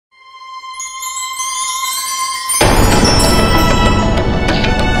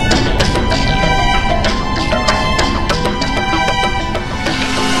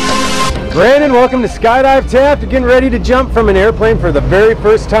Brandon, welcome to Skydive Taft. You're getting ready to jump from an airplane for the very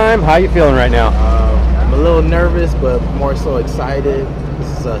first time. How you feeling right now? I'm a little nervous, but more so excited.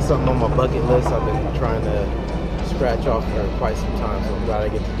 This is something on my bucket list I've been trying to scratch off for quite some time, so I'm glad I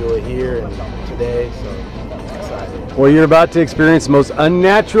get to do it here and today, so I'm excited. Well, you're about to experience the most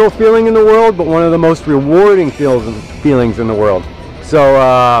unnatural feeling in the world, but one of the most rewarding feelings in the world.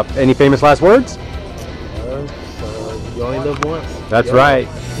 So, any famous last words? You only live once. That's right.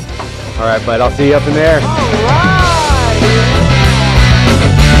 All right, bud, I'll see you up in there. All right.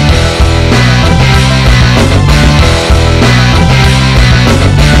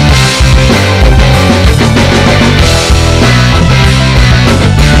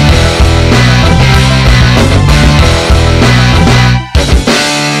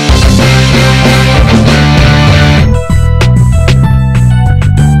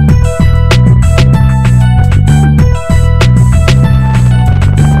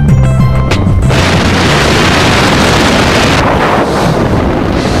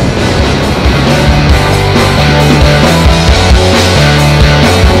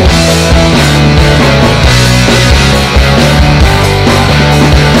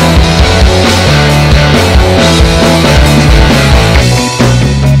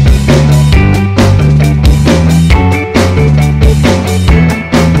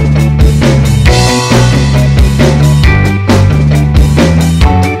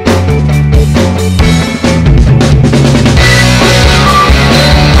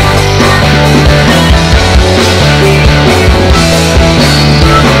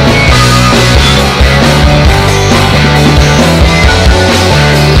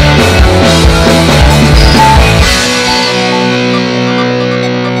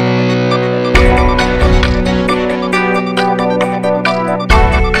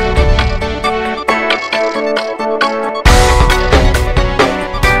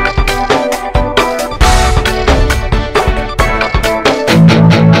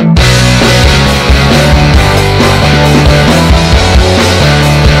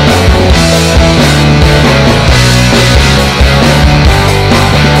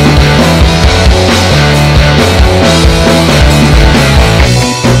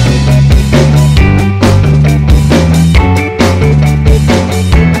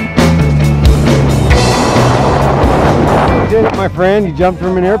 My friend, you jumped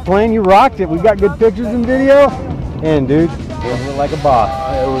from an airplane, you rocked it. We've got good pictures and video, and dude, you look like a boss.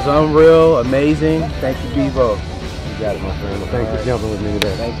 It was unreal, amazing. Thank you, Bevo. You got it, my friend. Well, thanks for jumping with me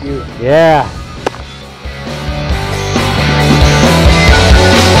today. Thank you. Yeah.